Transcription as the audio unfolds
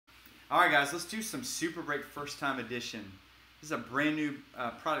All right, guys, let's do some Super Break First Time Edition. This is a brand new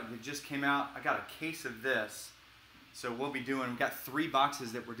product that just came out. I got a case of this. So we've got 3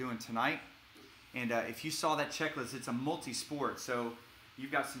 boxes that we're doing tonight. And if you saw that checklist, it's a multi-sport. So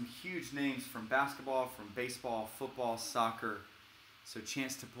you've got some huge names from basketball, from baseball, football, soccer. So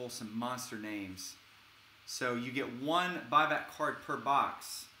chance to pull some monster names. So you get 1 buyback card per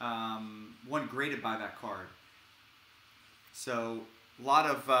box, 1 graded buyback card. So a lot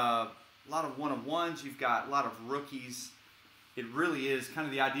of one-of-ones. You've got a lot of rookies. It really is kind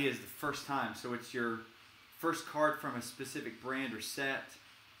of the idea is the first time. So it's your first card from a specific brand or set,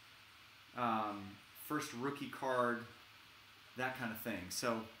 first rookie card, that kind of thing.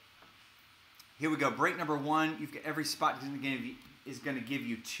 So here we go. Break number 1. You've got every spot is going to give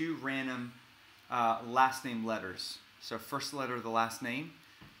you 2 random last name letters. So first letter of the last name.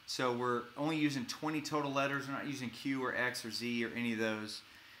 So we're only using 20 total letters. We're not using Q or X or Z or any of those.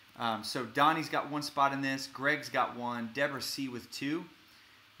 So Donnie's got 1 spot in this. Greg's got 1. Deborah C with 2.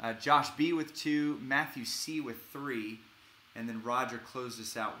 Josh B with 2. Matthew C with 3. And then Roger closed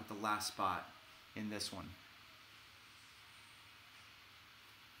us out with the last spot in this one.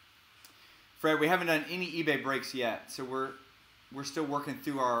 Fred, we haven't done any eBay breaks yet, so we're still working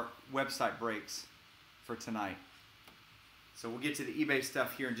through our website breaks for tonight. So we'll get to the eBay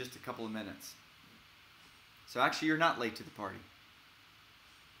stuff here in just a couple of minutes. So actually, you're not late to the party.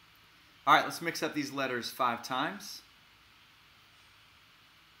 All right, let's mix up these letters 5 times.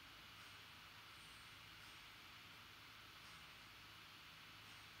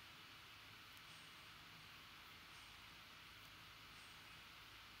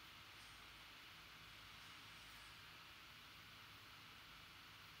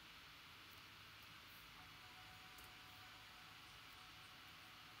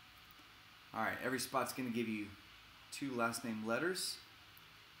 All right, every spot's going to give you 2 last name letters.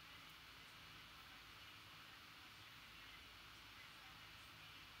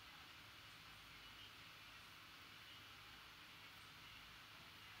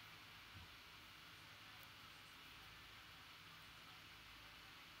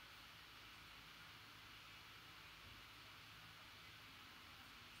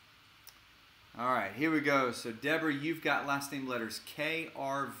 All right, here we go. So Deborah, you've got last name letters K,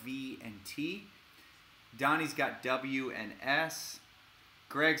 R, V, and T. Donnie's got W and S.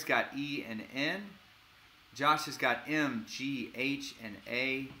 Greg's got E and N. Josh has got M, G, H, and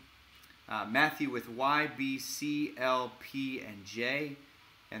A. Matthew with Y, B, C, L, P, and J.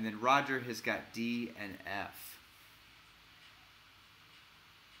 And then Roger has got D and F.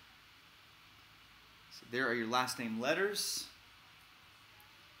 So there are your last name letters.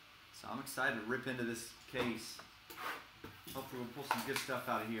 So I'm excited to rip into this case. Hopefully we'll pull some good stuff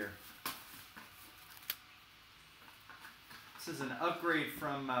out of here. This is an upgrade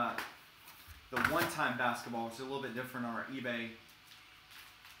from the one-time basketball, which is a little bit different on our eBay.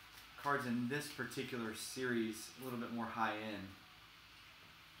 Cards in this particular series, a little bit more high-end.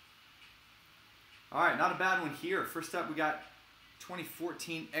 All right, not a bad one here. First up, we got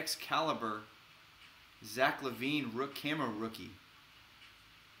 2014 Excalibur, Zach LaVine, Camo Rookie.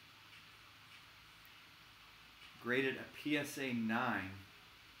 Graded a PSA 9.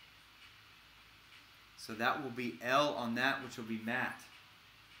 So that will be L on that, which will be matte.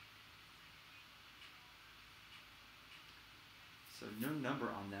 So no number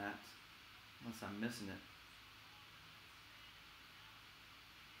on that, unless I'm missing it.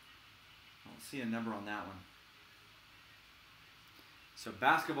 I don't see a number on that one. So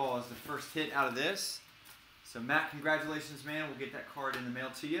basketball is the first hit out of this. So Matt, congratulations, man. We'll get that card in the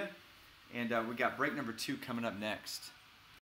mail to you. And we got break number 2 coming up next.